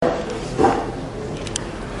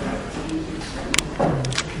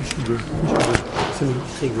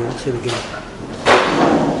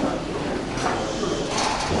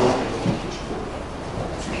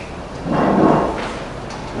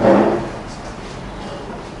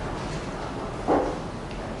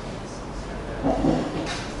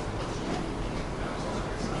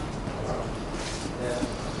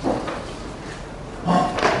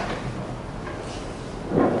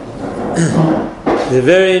They're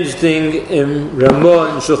very interesting in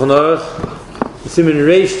Ramah and Shulchan Aruch. Siman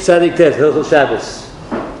Reish Tzadik Tes Hilchos Shabbos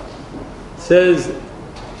says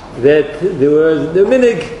that there was the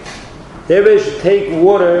minig everybody should take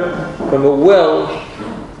water from a well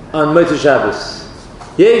on Motzei Shabbos.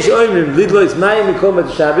 Yesh Oimrim Lidlois Mayim Mikol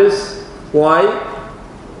Motzei Shabbos. Why?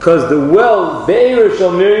 Because the well Be'er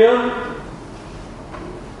Shel Miriam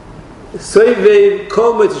Soivev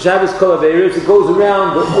Kol Motzei Shabbos Kol Aveirus. It goes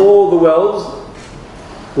around all the wells.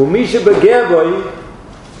 Umisha Begerboy,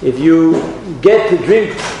 if you get to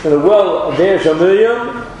drink from the well of Be'er Shel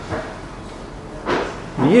Miriam,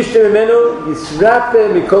 Yishter Menu Yisrape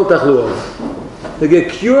Mikol Tachluos. They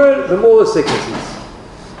get cured from all the sicknesses.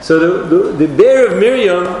 So the Be'er of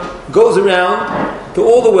Miriam goes around to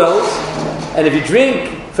all the wells, and if you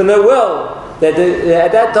drink from the well, at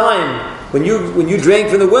that time when you drank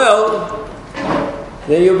from the well,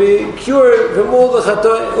 then you'll be cured from all the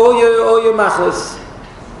all your machlas.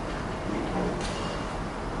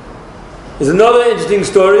 There's another interesting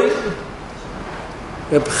story.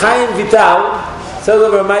 Reb Chaim Vital says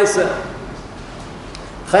over a Maisa.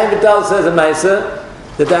 Chaim Vital says a Maisa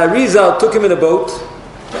that the Arizal took him in a boat.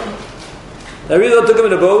 The Arizal took him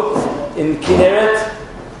in a boat in Kinneret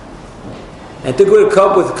and took a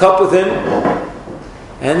cup with him.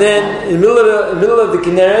 And then in the middle of the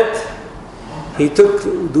Kinneret, he took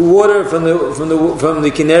the water from the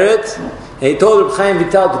Kinneret and he told Reb Chaim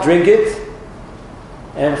Vital to drink it.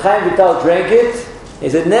 And Chaim Vital drank it. He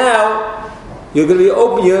said, "Now you're going to be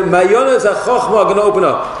open. Your mayonas achochma are going to open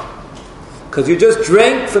up because you just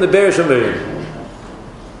drank from the Be'er Shel Miriam."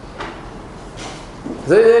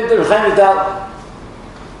 So Chaim Vital,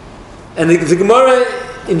 and the Gemara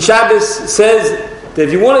in Shabbos says that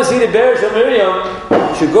if you want to see the Be'er Shel Miriam,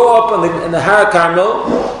 you should go up in the Har Carmel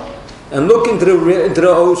and look into the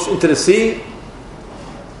ocean, into the sea,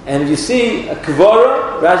 and if you see a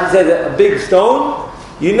kavara, Rashi says a big stone.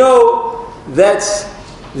 You know that's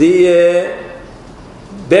the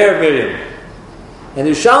Be'er of Miriam. And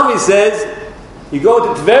the Shalmi says, you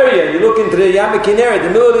go to Tveria, you look into the Yam Kinneret, the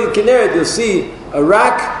middle of the Kinneret, you'll see a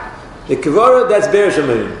rock, the Kavara, that's Be'er Shel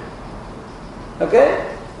Miriam.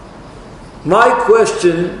 Okay? My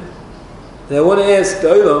question that I want to ask the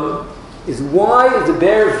Olam is, why is the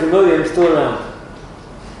Be'er Shel Miriam still around?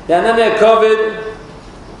 The Ananiah Kovid,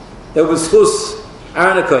 that was Chus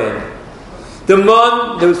Aaron HaKohen. The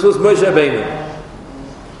man that was supposed to Moshe Rabbeinu.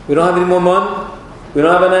 We don't have any more man. We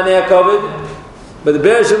don't have an Ananiah Kovid. But the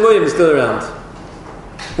Be'er Shel Miriam is still around.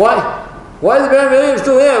 Why? Why is the Be'er Shel Miriam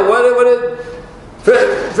still there?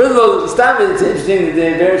 First of all, it's interesting that the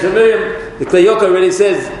Be'er Shel Miriam, the Klei Yoka already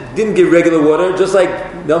says, didn't give regular water, just like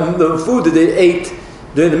the food that they ate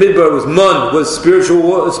during the Midbar was man, was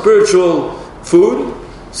spiritual food.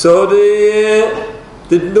 So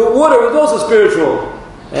the water was also spiritual.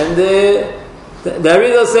 And the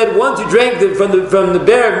Arizal said, once you drank from the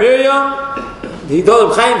Be'er of Miriam, he told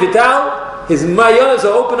him Chaim Vital, his mayonas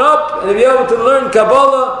will open up and he'll be able to learn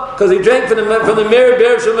Kabbalah because he drank from the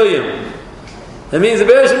Be'er Shel Miriam. That means the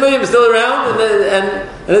Be'er Shel Miriam is still around, and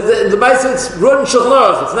the Maisa, it's wrote in Shulchan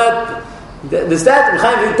Aruch. It's not the stat of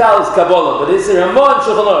Chaim Vital is Kabbalah, but it's in Ramah and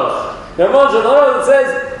Shulchan Aruch. Ramah and Shulchan Aruch, it says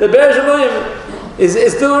the Be'er Shel Miriam is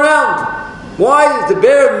still around. Why is the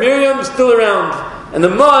Be'er of Miriam still around? And the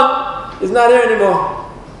man is not here anymore.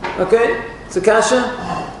 Okay? It's a kasha.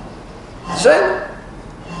 Shayla.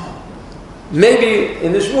 Maybe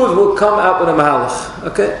in the Schmooze we'll come out with a mahalach.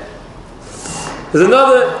 Okay? There's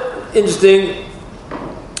another interesting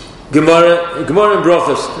Gemara in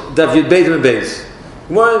Brachos, David Beis and Beis.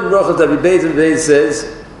 Gemara in Brachos, David Beis and Beis says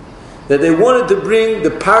that they wanted to bring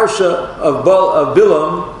the Parsha of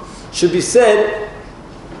Bilam should be said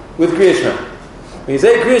with Kriya Shema. When you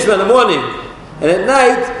say Kriya Shema in the morning, and at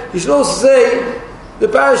night, you should also say the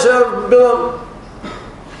Parasha of Bilam.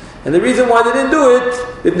 And the reason why they didn't do it,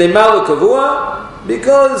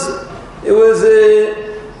 because it was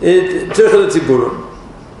Tzircha L'Tziburim.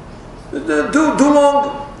 Too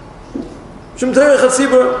long. Shem Torah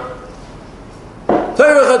Chatzibur.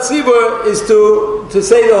 Torah Chatzibur is to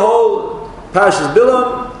say the whole Parashas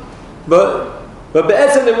Bilam, but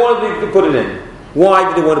Be'etzem they wanted to put it in. Why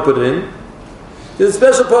did they want to put it in? There's a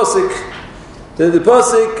special pasuk. The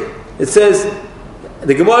pasuk, it says,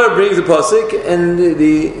 the Gemara brings a pasuk, and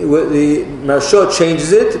the Marsha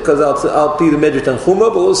changes it because I'll be the Medrash Tanchuma,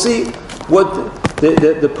 but we'll see what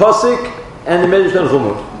the pasuk and the Medrash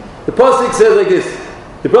Tanchuma. The pasuk says like this: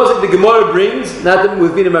 the pasuk the Gemara brings, not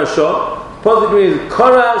with the Marsha. The pasuk brings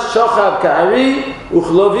Kara Shachav Ka'ari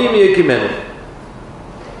Uchlovim Yekimenu.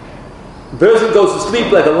 The person goes to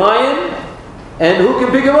sleep like a lion, and who can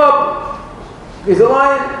pick him up? He's a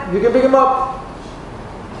lion. You can pick him up.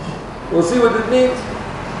 We'll see what this means.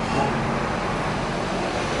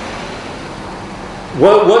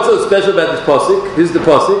 What's so special about this pasuk? This is the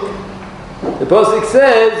pasuk. The pasuk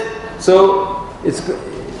says, so it's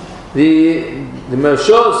the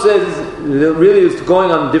Marsha says really is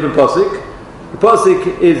going on a different pasuk. The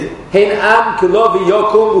pasuk is Hein Am Kilovi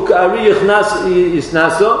Yokum Ukari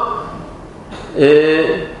Yisnaso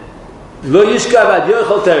Lo Yishkav Ad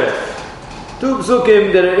Yochel Teref. Two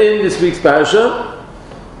psukim that are in this week's parasha.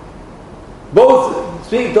 Both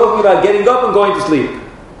talking about getting up and going to sleep.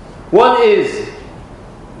 One is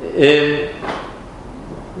it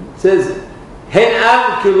says Hen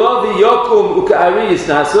Am Kilovi Yokum Ukari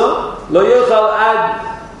Yisnaso Lo Yochel Ad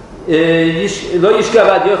Lo Yishkav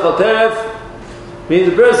Ad Yochel Teref. Means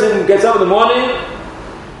the person gets up in the morning.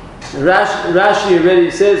 Rashi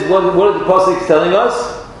already says what are the pasuk telling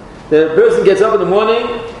us? The person gets up in the morning.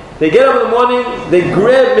 They get up in the morning. They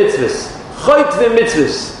grab mitzvahs. Chaytiv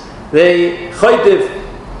mitzvahs. They chaytiv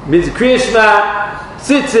means Kriya Shema,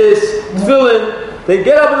 tzitzis, tefillin. They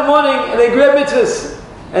get up in the morning and they grab mitzvahs.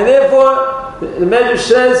 And therefore, the Medrash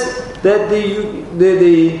says that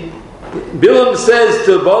the Bilam says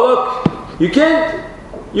to Balak, you can't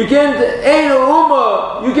ein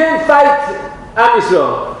umma, you can't fight Am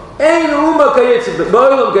Yisrael. Ein umma kayetzim,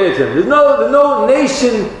 ba'olam kayetzim. There's no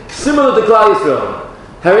nation similar to Klal Yisrael.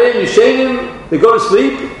 Harei Yishenim, they go to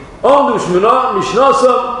sleep. Omdu shmona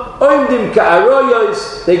mishnasam, oimdim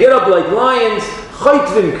ka'aroyos. They get up like lions.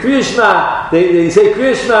 Chaytvim kriyishma. They say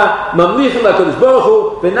kriyishma. Mamlichim HaKadosh Baruch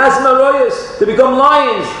Hu. V'nasim aroyos. They become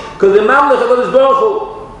lions because they're mamlich HaKadosh Baruch Hu.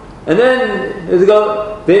 And then they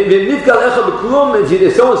go.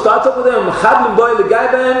 If someone starts up with them,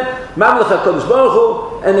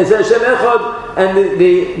 and they say Hashem Echad, and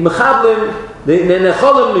the Mechablim, the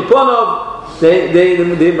Necholim Miponov, the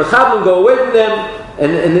Mechablim go away from them,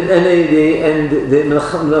 and the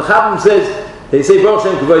Mechablim says, they say Baruch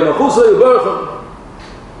Hashem Kuvay Machusa Baruch.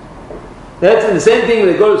 That's the same thing when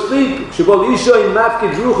they go to sleep. Shabbat Isha in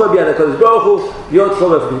Mafkid Rucha B'Yad HaKadosh Baruch Hu Yod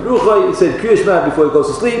Chol Mafkid Rucha. He said Kriya Shema before he goes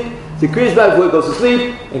to sleep. He said Kriya Shema before he goes to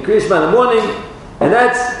sleep, and Kriya Shema in the morning, and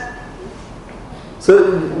that's so.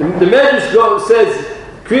 The Medrash says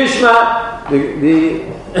Kriya Shema. The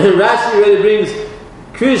Rashi already brings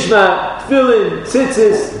Kriya Shema, tefillin,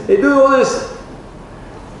 tzitzis. They do all this,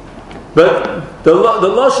 but the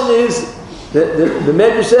lashon is. The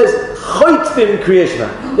Medrash says, Chaytvim Kriya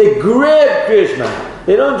Shema. They grab Kriya Shema.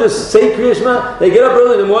 They don't just say Kriya Shema. They get up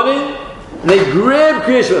early in the morning and they grab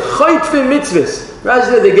Kriya Shema. Chaytvim mitzvahs. Rashi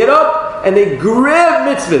says they get up and they grab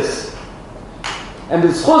mitzvahs. And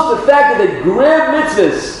it's just the fact that they grab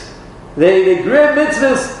mitzvahs. They grab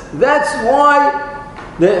mitzvahs. That's why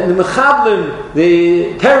the Mechablim,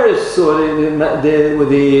 the terrorists, or the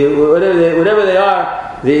whatever they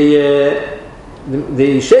are, the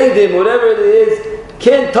shadim, whatever it is,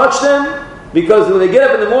 can't touch them because when they get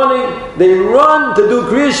up in the morning, they run to do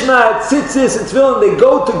Kriya Shema, tzitzis, and tefillin. They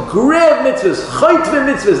go to grab mitzvahs, chaytvim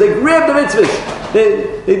mitzvahs. They grab the mitzvahs.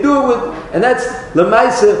 They do it with, and that's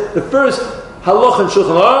Lamaisa. The first halach in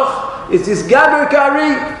Shulchan Aruch is this gaber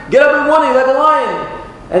kari, get up in the morning like a lion,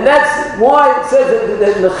 and that's why it says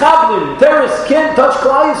that the Chavnim, terrorists, can't touch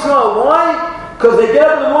Klal Yisrael. Why? Because they get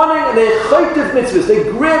up in the morning and they chaytiv mitzvahs. They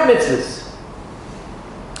grab mitzvahs.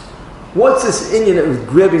 What's this Indian of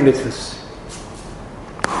grabbing mitzvahs?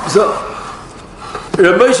 So,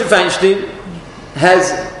 Rav Moshe Feinstein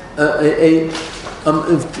has I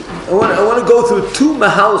want to go through two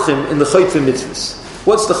mahalchim in the chaytvim mitzvahs.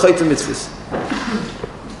 What's the chaytvim mitzvahs?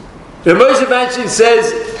 Rav Moshe Feinstein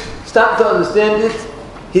says, stop to understand it.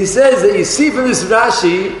 He says that you see from this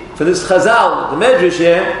Rashi, from this Chazal, the Medrash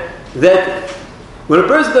here, that when a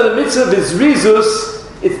person does a mitzvah of his rizus,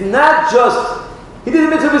 it's not just he did a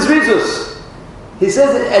mitzvah of his rizus. He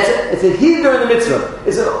says it's a heater in the mitzvah.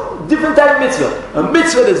 It's a different type of mitzvah. A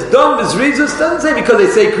mitzvah that's done with rizus doesn't say because they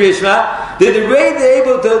say Kriya Shema. The way they're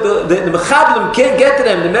able to, the Mechablim can't get to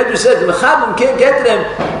them. The Medrash says the Mechablim can't get to them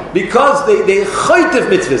because they chaytiv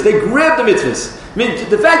mitzvahs. They grab the mitzvahs. I mean,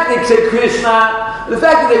 the fact that they say Kriya Shema, the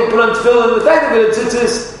fact that they put on tefillin, the fact that they put on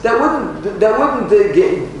tzitzis, that wouldn't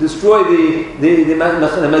destroy the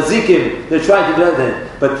mazikim. They're trying to do that.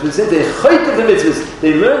 But since they chayt of the mitzvahs,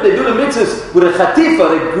 they do the mitzvahs with a chatifa,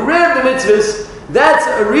 they grab the mitzvahs. That's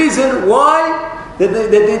a reason why they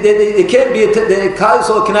can't be. The Klal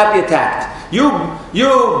Yisrael cannot be attacked. You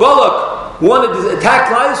Balak wanted to attack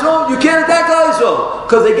Klal Yisrael. You can't attack Klal Yisrael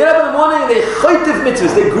because they get up in the morning and they chayt of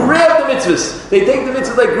mitzvahs. They grab the mitzvahs. They take the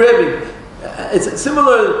mitzvahs like grabbing. It's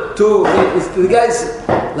similar to the guys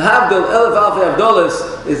Lahavdol Elef Alfei Avdolas.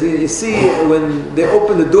 Is you see when they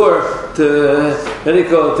open the door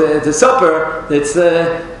to supper. It's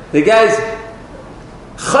the guys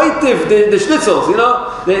chaytiv the schnitzels.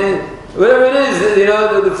 Whatever it is,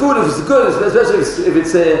 the food is good, especially if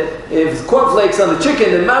it's cornflakes on the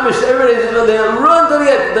chicken, the mamish, everything. They run to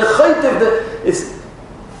get the chaytiv. It's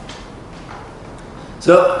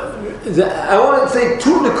so. I want to say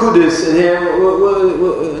two nekudas in here.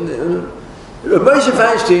 Rabbi Moshe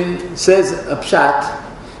Feinstein says a pshat.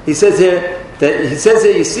 He says here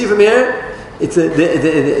you see from here it's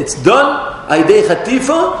done aydei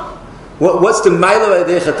chatifa. What's the milo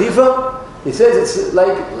aydei chatifa? He says it's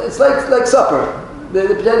like supper.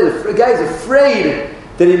 The guy's afraid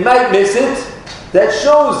that he might miss it. That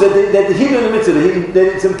shows that the heat in the mitzvah. That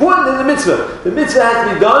it's important in the mitzvah. The mitzvah has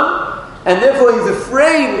to be done. And therefore he's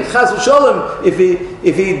afraid, chas v'sholem, if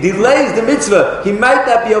he delays the mitzvah, he might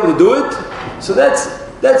not be able to do it. So that's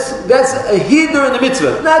a hidur in the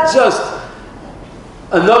mitzvah, not just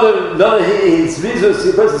another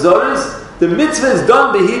person's orders. The mitzvah is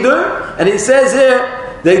done by hidur, and he says here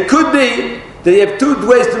there could be that you have two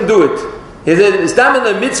ways to do it. He says, "Stam in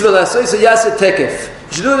the mitzvah lasoisa yasa tekef."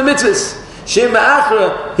 You should do the mitzvahs. He goes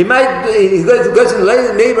in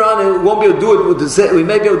later on, he won't be able to do it. We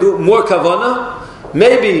may be able to do it more kavana.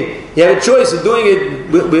 Maybe you have a choice of doing it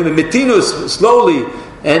with metinus slowly,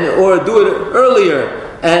 or do it earlier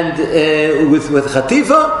and with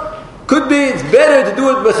chatifa. Could be it's better to do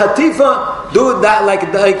it with chatifa. Do it that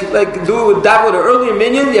like do it that with an earlier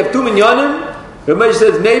minyan. You have two minyanim. Rabbi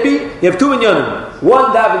says maybe you have two minyanim.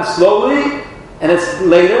 One daven slowly and it's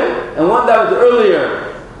later, and one daven earlier.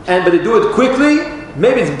 But to do it quickly,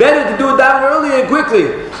 maybe it's better to do it down early and quickly.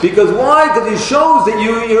 Because why? Because it shows that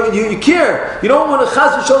you care. You don't want to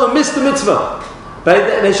chas v'sholem miss the mitzvah. Right?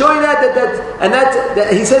 And they show you that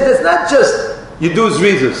he says that's not just you do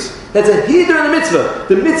zrizus. That's a hidur in the mitzvah.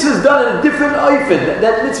 The mitzvah is done in a different oifen.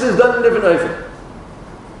 That mitzvah is done in a different oifen.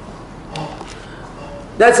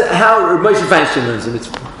 That's how Moshe Feinstein learns the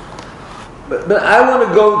mitzvah. But I want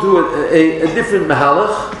to go to a different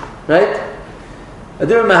mahalach, right? A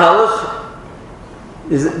different mahalach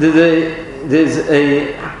is there's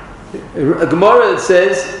a Gemara that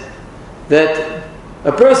says that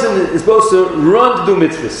a person is supposed to run to do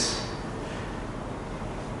mitzvahs.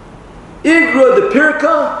 Igra the pirka,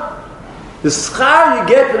 the schar you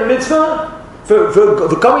get for the mitzvah for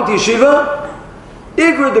coming to yeshiva.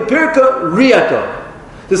 Igra the pirka riyata,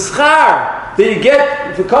 the schar that you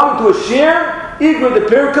get for coming to a shir. Igra the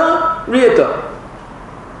pirka riyata.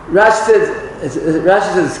 Rashi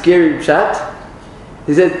says a scary pshat.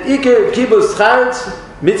 He says, "Iker kibos charetz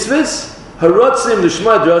mitzvahs harotzim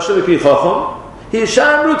l'shma drasha v'pi chacham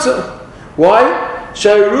hiyashar rutza." Why?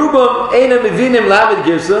 Sha'irubam eina mevinim lamed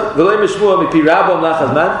girsa v'loy mishmua mipi rabam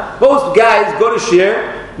lachazman. Most guys go to shir,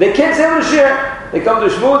 they can't say over the shir. They come to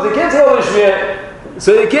Schmooze, they can't say over the shir,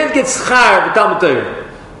 so they can't get schar b'talmud Torah.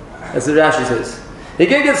 That's what Rashi says. They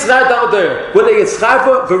can't get schar b'talmud Torah. What they get schar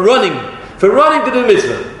for running to do the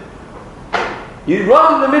mitzvah. You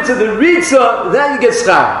run to the mitzvah, the ritza, then you get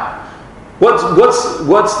schar. What's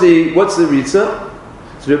the ritza?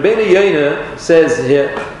 So Rabbeinu Yoina says here.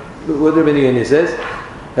 What Rabbeinu Yoina says?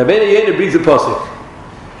 Rabbeinu Yoina brings the pasuk.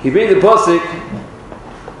 He brings the pasuk.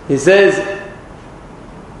 He says,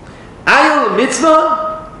 "Ayol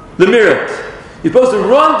mitzvah lemirat." You're supposed to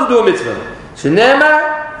run to do a mitzvah.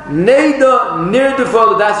 Shenemar neida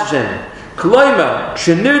nirdefa l'das Hashem. Kloima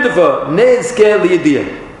shenirdefa neizke liyadiyah.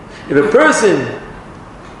 If a person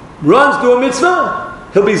runs to a mitzvah,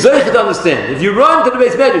 he'll be zeicha to understand. If you run to the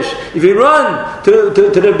Beis Medrash, if you run to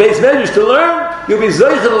the Beis Medrash to learn, you'll be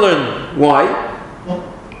zeicha to learn. Why?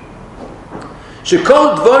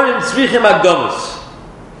 Shekol dvarim tzrichim akdamus.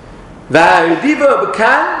 V'haridiva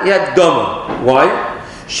b'kan yakdama. Why?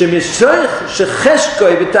 Shemishtoich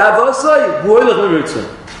shecheshkoi b'tavosai huoilach l'ritzah.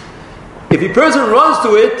 If a person runs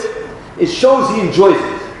to it, it shows he enjoys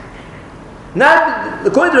it. Not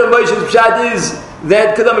according to the Moshe's pshat is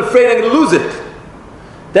that because I'm afraid I'm going to lose it.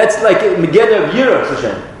 That's like a megedda of Yiras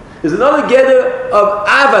Hashem. There's another gedda of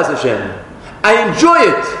Avas Hashem. I enjoy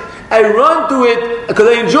it. I run to it because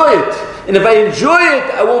I enjoy it. And if I enjoy it,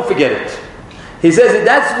 I won't forget it. He says that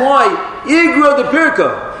that's why Igro the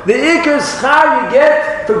Pirka, the Iker schar you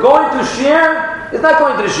get for going to shir, is not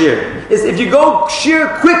going to the shir. It's if you go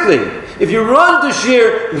shir quickly, if you run to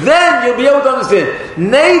shir, then you'll be able to understand.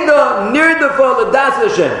 Neida nirdafa l'das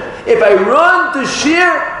Hashem. If I run to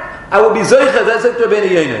shir, I will be zoicha. That's like Rabbeinu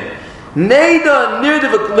Yoina. Neida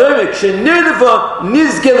nirdafa k'lermik she nirdafa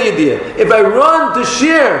nizkel yediyah. If I run to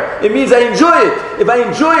shir, it means I enjoy it. If I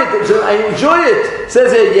enjoy it, so I enjoy it. It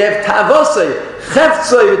says here, you have ta'avosai.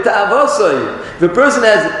 Cheftzoi v'ta'avosoi. If a person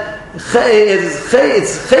has his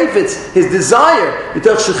chayfetz, his desire, and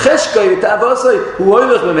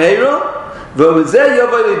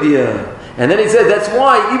then he says that's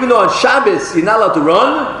why even though on Shabbos you're not allowed to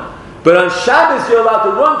run, but on Shabbos you're allowed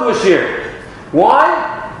to run to a shir.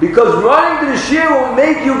 Why? Because running to the shir will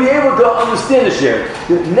make you be able to understand the shir.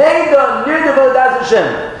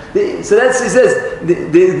 So that's, he says, the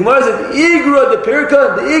Gemara says, Igra the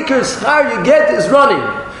Pirka, the Iker schar you get is running.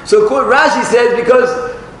 So Rashi says, because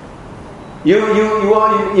you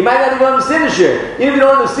might not even understand the shir. Even if you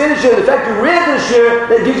don't understand the shir, the fact you ran the shir,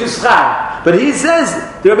 that gives you schar. But he says,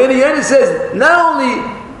 the Rabbeinu Yoina says, not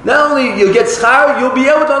only you'll get schar, you'll be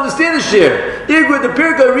able to understand the shir. Igra the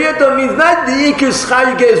Pirka Riyata means not the Iker schar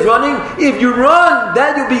you get is running. If you run,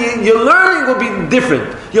 that your learning will be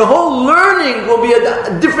different. Your whole learning will be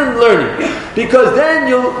a different learning. Because then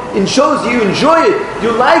it shows you enjoy it,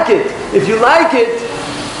 you like it. If you like it,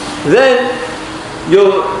 then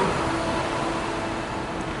you'll...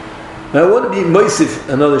 Now I want to be moisif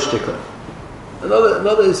another shtickle.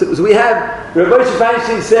 Another. So we have Rabbi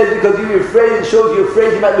Shafayim says because you're afraid, it shows you're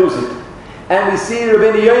afraid you might lose it. And we see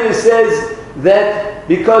Rabbi Yoina says that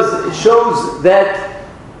because it shows that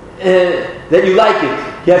you like it.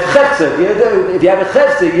 You have chesed. If you have a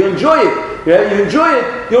chesed, you enjoy it. You enjoy it.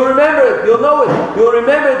 You'll remember it. You'll know it. You'll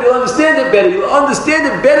remember it. You'll understand it better. You'll understand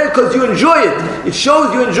it better because you enjoy it. It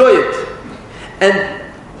shows you enjoy it. And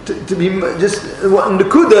to be just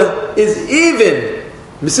Nakuda is even.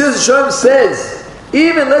 Mesilas Yesharim says,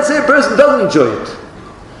 even let's say a person doesn't enjoy it,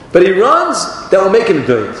 but he runs, that will make him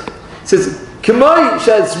enjoy it. It says, K'may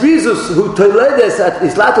shaz rizus hu toledes at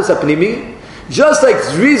islatos apnimi. Just like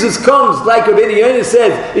Zrizus comes, like Rabbeinu Yoina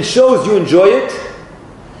says, it shows you enjoy it.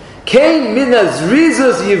 Kain mina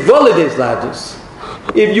Zrizus yivolides latus.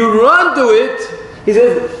 If you run to it, he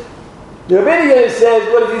says, Rabbeinu Yoina says,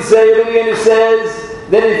 what does he say? Rabbeinu Yoina says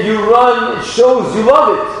that if you run, it shows you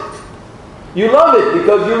love it. You love it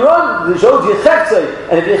because you run, it shows you cheftzai.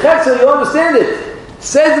 And if you cheftzai, you understand it.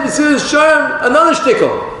 Says the Mesilas Yesharim, another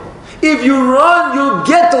shtickle. If you run, you'll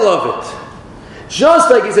get to love it. Just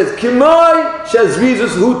like he says, Kimoi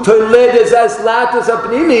shazrizus hu toledes as latus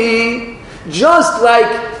apnimi. Just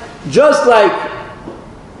like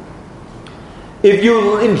if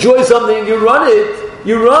you enjoy something and you run,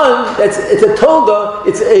 it's a tolda,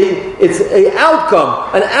 it's a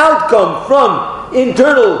outcome, an outcome from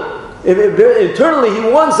internally he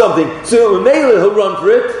wants something, so he'll run for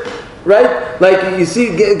it. Right? Like you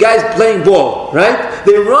see guys playing ball, right?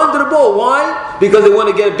 They run to the ball. Why? Because they want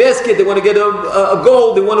to get a basket, they want to get a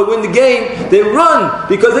goal, they want to win the game. They run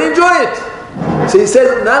because they enjoy it. So he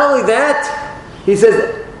says, not only that, he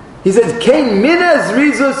says, Kein minas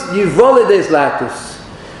rizus yivolides latus.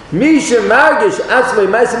 Misha margish atzmei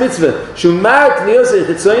ma'aseh mitzvah shumar tniyosei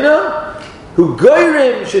chitzoyna hu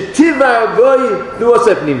goyrim shetivar boy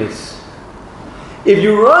nuosef nimis. If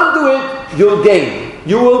you run to it, you'll gain.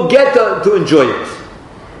 You will get to enjoy it.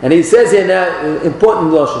 And he says here now,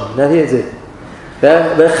 important lashon. Now here's it.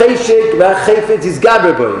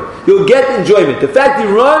 You'll get enjoyment. The fact you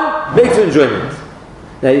run makes you enjoyment.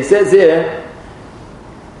 Now he says here,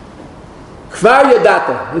 Kvar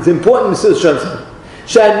Yadata. It's important.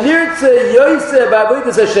 Shanirtze Yosef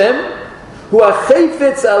Avodas Hashem Hu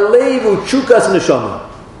Achayfetz Alev Uchukas Neshama.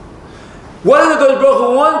 What does the Baruch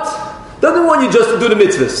Hu want? Doesn't want you just to do the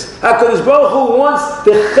mitzvahs. HaKadosh Baruch Hu wants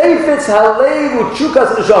the chayfetz halev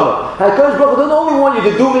u'tshukas neshama. HaKadosh Baruch Hu doesn't only want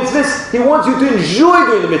you to do mitzvahs, He wants you to enjoy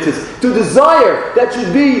doing the mitzvahs, to desire. That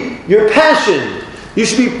should be your passion. You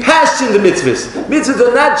should be passionate in the mitzvahs.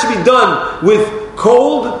 Mitzvahs should be done with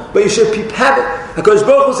cold, but you should be happy. HaKadosh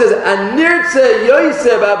Baruch Hu says, Anirtze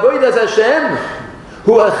Yosef Avodas Hashem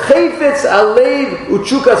Hu achayfetz halev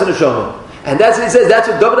u'tshukas neshama. And that's what he says. That's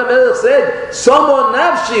what David HaMelech said. Someone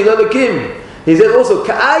nafshi lalakim. He said also,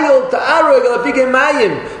 Ka'ayol ta'arog alafike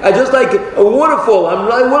mayim. I just like a waterfall. I'm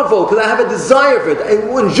like a waterfall because I have a desire for it. I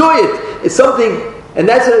enjoy it. It's something, and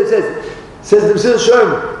that's what it says. Says the Mesilas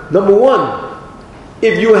Yesharim. Number one,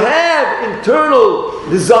 if you have internal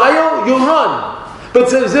desire, you'll run. But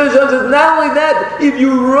says not only that, if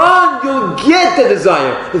you run, you'll get the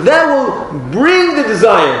desire. That will bring the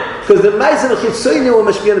desire. Because the Ma'aseh Chitzoni will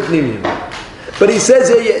mashpia on Pnimiyim. But he says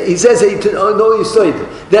that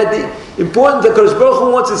the important that Kodesh Baruch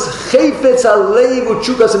Hu wants is chayfetz halev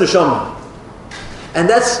u'tshukas neshama. And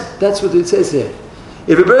that's what it says here.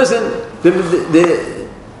 If a person,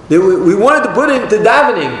 we wanted to put into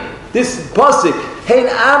davening this pasuk, Hein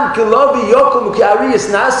am kilovi yokum u'ki'ariyas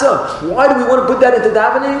nasa. Why do we want to put that into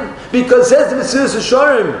davening? Because it says the Mitzvahs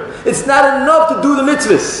Hashorim, it's not enough to do the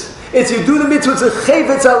mitzvahs. It's you do the mitzvahs, it's a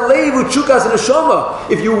chayfetz halev u'tshukas neshama.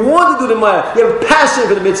 If you want to do the maya, you have a passion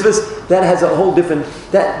for the mitzvahs, that has a whole different,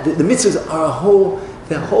 the mitzvahs are a whole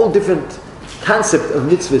different concept of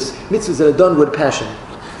mitzvahs that are done with passion.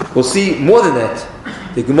 We'll see more than that.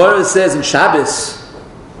 The Gemara says in Shabbos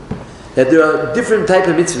that there are different types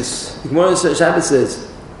of mitzvahs. The Gemara in Shabbos says,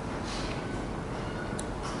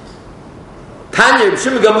 Tanya,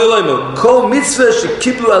 B'Shim Gamliel Omer, Kol mitzvah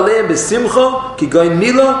shekiplu aleim b'simcha, ki goyin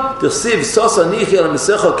mila, t'chsiv sosa nichi al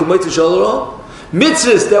mesecha k'moitzi shaloro.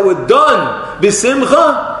 Mitzvahs that were done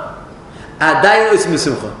b'simcha, adayin oisim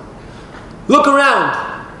b'simcha. Look around.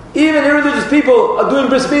 Even irreligious people are doing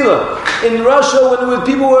bris milah. In Russia, when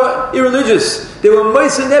people were irreligious, they were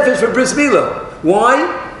moisin nefesh for bris milah. Why?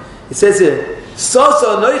 It says here,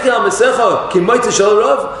 Sasa noichi al mesecha k'moitzi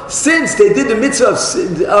shaloro. Since they did the mitzvah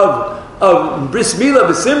of bris milah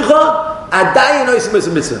b'simcha, adayin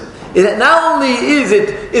oisim mitzvah. Not only is it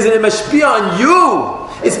a mashpia on you,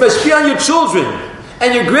 it's mashpia on your children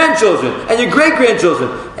and your grandchildren and your great grandchildren.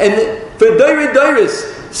 And for doirei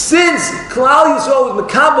doiris, since Klal Yisrael was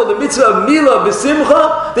makabel the mitzvah of milah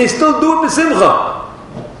b'simcha, they still do it b'simcha.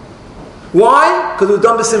 Why? Because it was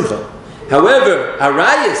done b'simcha. However,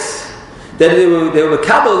 arayis that they were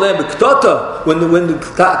makabel them b'ktota when the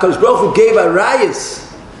Kodesh Baruch Hu gave arayis.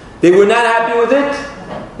 They were not happy with it.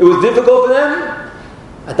 It was difficult for them.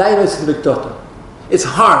 It's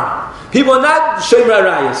hard. People are not shomer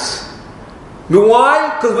arayis. But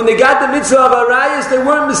why? Because when they got the mitzvah of arayis, they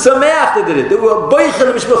weren't misameach. They did it. They were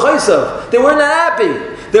boichel mishpachosav. They were not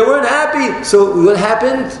happy. So what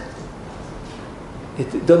happened?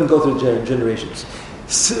 It doesn't go through generations.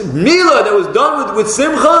 Milah that was done with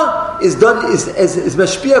simcha is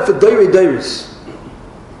mashpia for doirei doiris.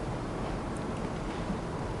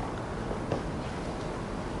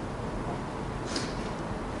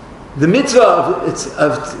 The mitzvah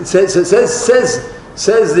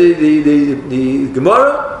says the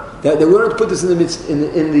Gemara that they wanted to put this in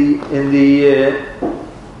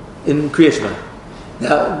Kriya Shema.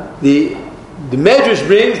 Now the Medrash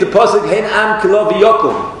brings the pasuk Hein am kilav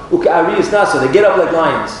yokum u'ka'ariyas nasa. They get up like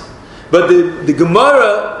lions. But the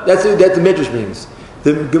Gemara that's the Medrash brings.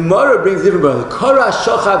 The Gemara brings different brother. Kara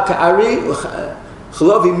shachav ka'ari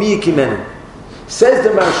chalavi mi kimenu. Says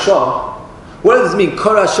the Marsha. What does this mean?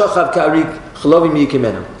 Kara shachav ka'ari chalavi mi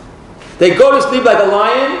kimenu. They go to sleep like a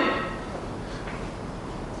lion.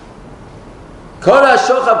 Kara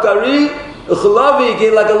shochav kari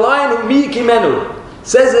uchalavi like a lion who mi kimenu.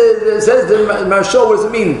 Says the Marshal. What does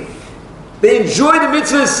it mean? They enjoy the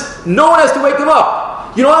mitzvahs. No one has to wake them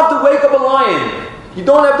up. You don't have to wake up a lion. You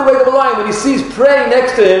don't have to wake up a lion when he sees prey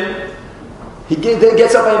next to him. He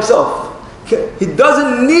gets up by himself. He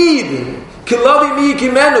doesn't need kilavi mi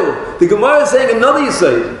kimenu. The Gemara is saying another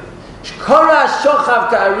yisod. Kara shochav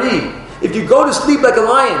kari. If you go to sleep like a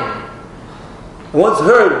lion, I once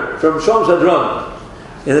heard from Shom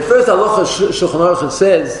Shadron, in the first halacha Shulchan Aruch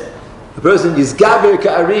says, a person is gaber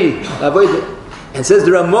ka'ari, and says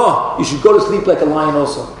the Ramah, you should go to sleep like a lion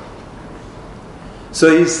also.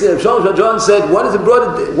 So he said, Shom Shadron said, why is it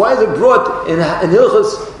brought in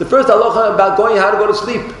Hilchos, the first halacha about how to go to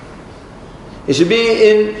sleep? It should be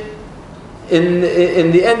in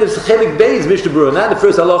the end of Chelik Beis Mishnah Berurah, not the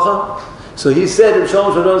first halacha. So he said,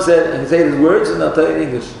 Shalom Shadron said, and he said his words, and I'll tell you in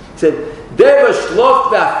English. He said, Deva shlof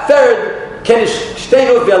v'aferd ken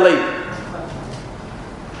shteinot v'alei.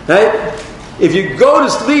 Right? If you go to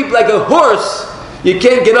sleep like a horse, you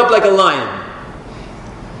can't get up like a lion.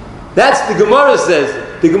 That's the Gemara says.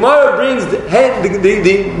 The Gemara brings, the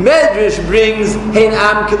Medrash brings, Hein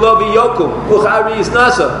am kilavi yokum, uchari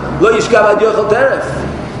yisnasa, lo yishkav ad yochel teref.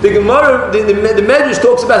 The Gemara, the Medrash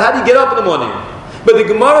talks about how do you get up in the morning. But the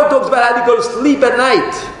Gemara talks about how do you go to sleep at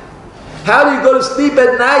night. How do you go to sleep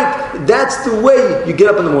at night? That's the way you get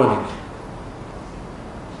up in the morning.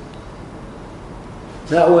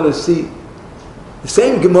 Now I want to see, the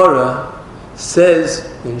same Gemara says,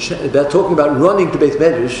 about talking about running to Beis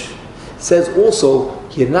Medrash, says also,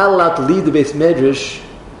 you're not allowed to leave the Beis Medrash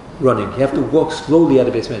running. You have to walk slowly out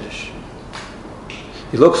of Beis Medrash.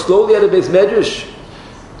 You walk slowly out of Beis Medrash,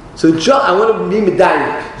 So I want to be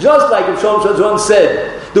medayik. Just like if Shalom Shadron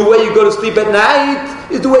said, the way you go to sleep at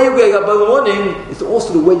night is the way you wake up in the morning. It's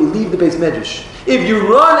also the way you leave the base medrash. If you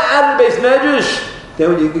run out of the base medrash,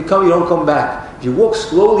 then when you come, you don't come back. If you walk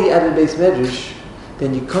slowly out of the base medrash,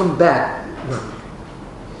 then you come back.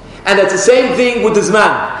 And that's the same thing with the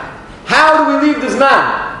Zman. How do we leave the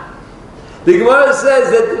Zman? The Gemara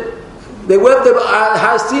says that they went to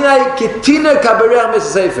Har Sinai Ketina Kabarech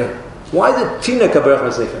Mesefer. Why is it Tina Kabarech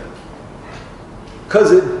Mesefer?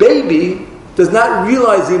 Because a baby does not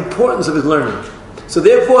realize the importance of his learning. So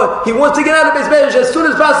therefore, he wants to get out of base medrash as soon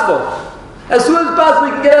as possible. As soon as possible,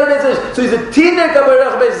 he can get out of base medrash. So he's a Tina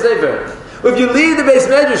Kabarech Mesefer. If you leave the base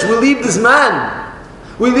medrash, we leave this man.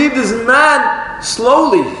 We leave this man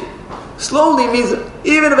slowly. Slowly means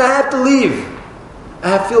even if I have to leave,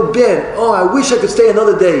 I feel bad. Oh, I wish I could stay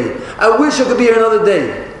another day. I wish I could be here another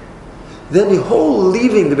day. Then the whole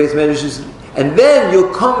leaving the base medrash is, and then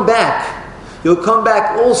you'll come back. You'll come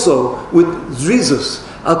back also with zrizus.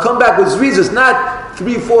 I'll come back with zrizus, not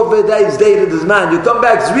 3-4 days later this man. You'll come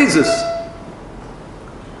back zrizus.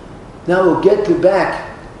 Now we'll get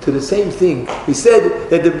back to the same thing. We said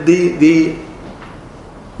that the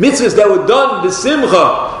mitzvahs that were done, the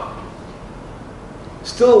simcha,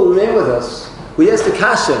 still remain with us. We asked the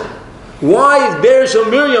kasha, why is Beresh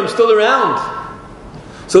Miriam still around?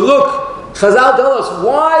 So look, Chazal tell us,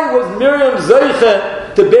 why was Miriam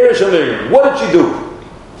Zeiche to Beresh Miriam? What did she do?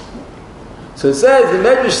 So it says, the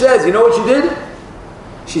Medrash says, you know what she did?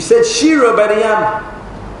 She said Shira by the Yam.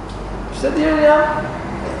 She said the Yam.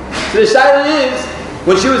 So the shayla is,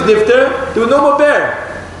 when she was nifter, there was no more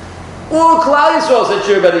bear. All Klal Yisrael said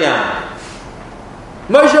Shira by the Yam.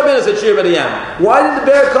 Moshe Rabbeinu said Shir B'Yam. Why did the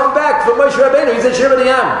bear come back from Moshe Rabbeinu? He said Shir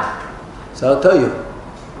B'Yam. So I'll tell you.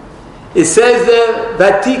 It says there,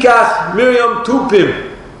 Vatikach Miriam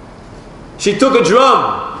Tupim. She took a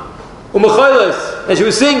drum, Umacholas, and she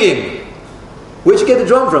was singing. Where'd she get the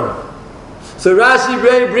drum from? So Rashi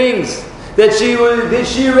brings that she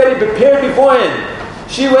already prepared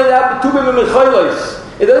beforehand. She went out Tupim and Umacholas.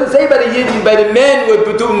 It doesn't say by the Yidden, by the men with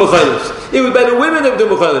Betubim Mechalos. It was by the women of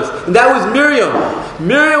Betubim Mechalos. And that was Miriam.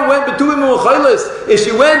 Miriam went Betubim Mechalos. And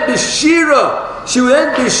she went B'Shira. She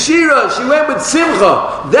went B'Shira. She went with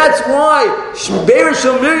Simcha. That's why Beresh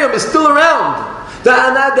Miriam is still around. The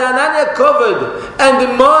Ananya covered and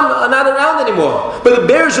the Mon are not around anymore. But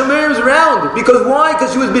the Beresh Miriam is around. Because why?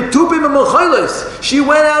 Because she was Betubim Mechalos. She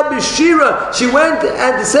went out B'Shira. She went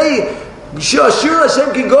and to say, Shira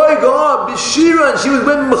Hashem can go B'Shira, and she was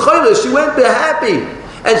went Mechalos, she went happy,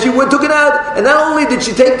 and she took it out. And not only did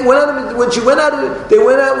she take when she went out, they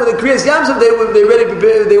went out with the Kriyas Yamsuf. They ready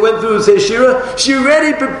prepared. They went through say Shira. She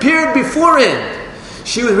already prepared beforehand.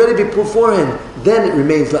 She was ready beforehand. Then it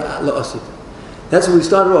remains la'asid. That's what we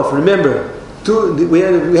started off. Remember, we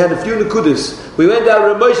had a few nekudas. We went down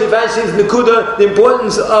Rav Moshe Feinstein's nekuda, the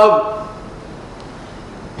importance of.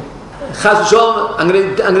 Chas v'sholom, I'm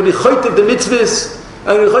going to be choytev the mitzvahs.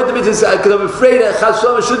 I'm going to be choytev the mitzvahs because I'm afraid that Chas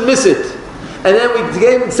v'sholom should miss it. And then we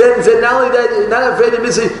said not only that, you're not afraid to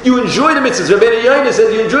miss it, you enjoy the mitzvahs. Rabbeinu Yoina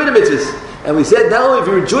says you enjoy the mitzvahs. And we said not only if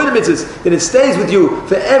you enjoy the mitzvahs, then it stays with you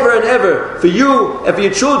forever and ever, for you and for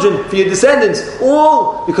your children, for your descendants,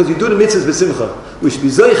 all because you do the mitzvahs b'simcha. We should be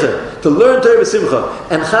zeicher to learn Torah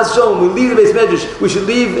b'simcha. And Chas v'sholom, when we leave the Beis Medrash, we should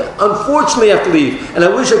leave. Unfortunately, have to leave. And I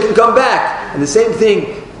wish I can come back. And the same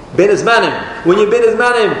thing. Ben Azmanim. When you're Ben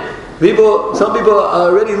Azmanim, some people are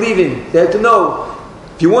already leaving. They have to know.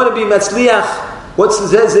 If you want to be Matzliach, what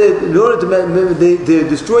says in order to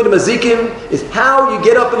destroy the Mazikim is how you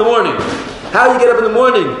get up in the morning. How you get up in the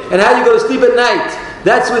morning and how you go to sleep at night.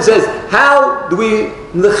 That's what it says. How do we,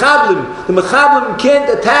 the Mechablim can't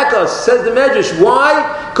attack us, says the Medrash. Why?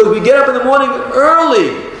 Because we get up in the morning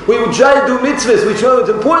early. We would try to do mitzvahs. We try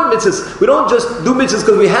to important mitzvahs. We don't just do mitzvahs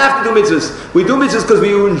because we have to do mitzvahs. We do mitzvahs because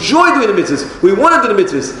we enjoy doing the mitzvahs. We want to do the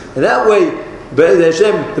mitzvahs. And that way, Be'ez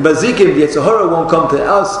Hashem, the Mazikim, the Yetzirah won't come to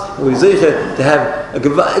us. And we zeicher to have a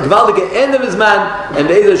gewaldige end of his man. And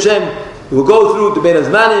Be'ez Hashem will go through to Ben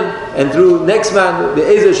Azmanim and through next man,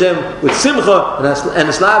 Be'ez Hashem, with Simcha and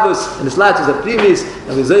the Slavos and the Slatus of Primis.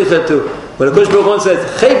 And we zeicher to, when the Kosh Baruch Hu says,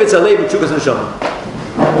 Chayvetz Alei B'Tzukas Neshama.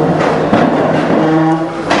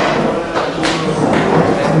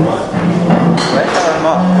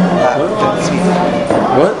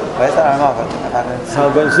 What? Where's that Ramah? How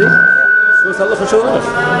I'm going to see? Where's Halacha Sholosh?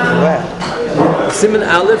 Where? Siman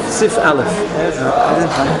Aleph, Sif Aleph.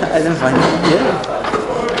 I didn't find it.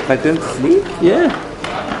 Yeah. Like going to sleep? Yeah.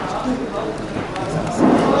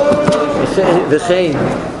 V'chein.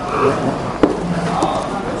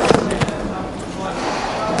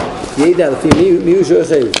 Yeda, לפי מי הוא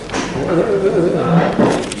שואל?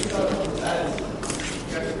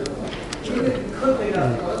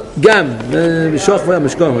 גם, משוך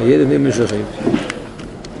והמשכון, ידע ומשכים.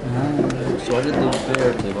 So I did the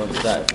bear table. What's that?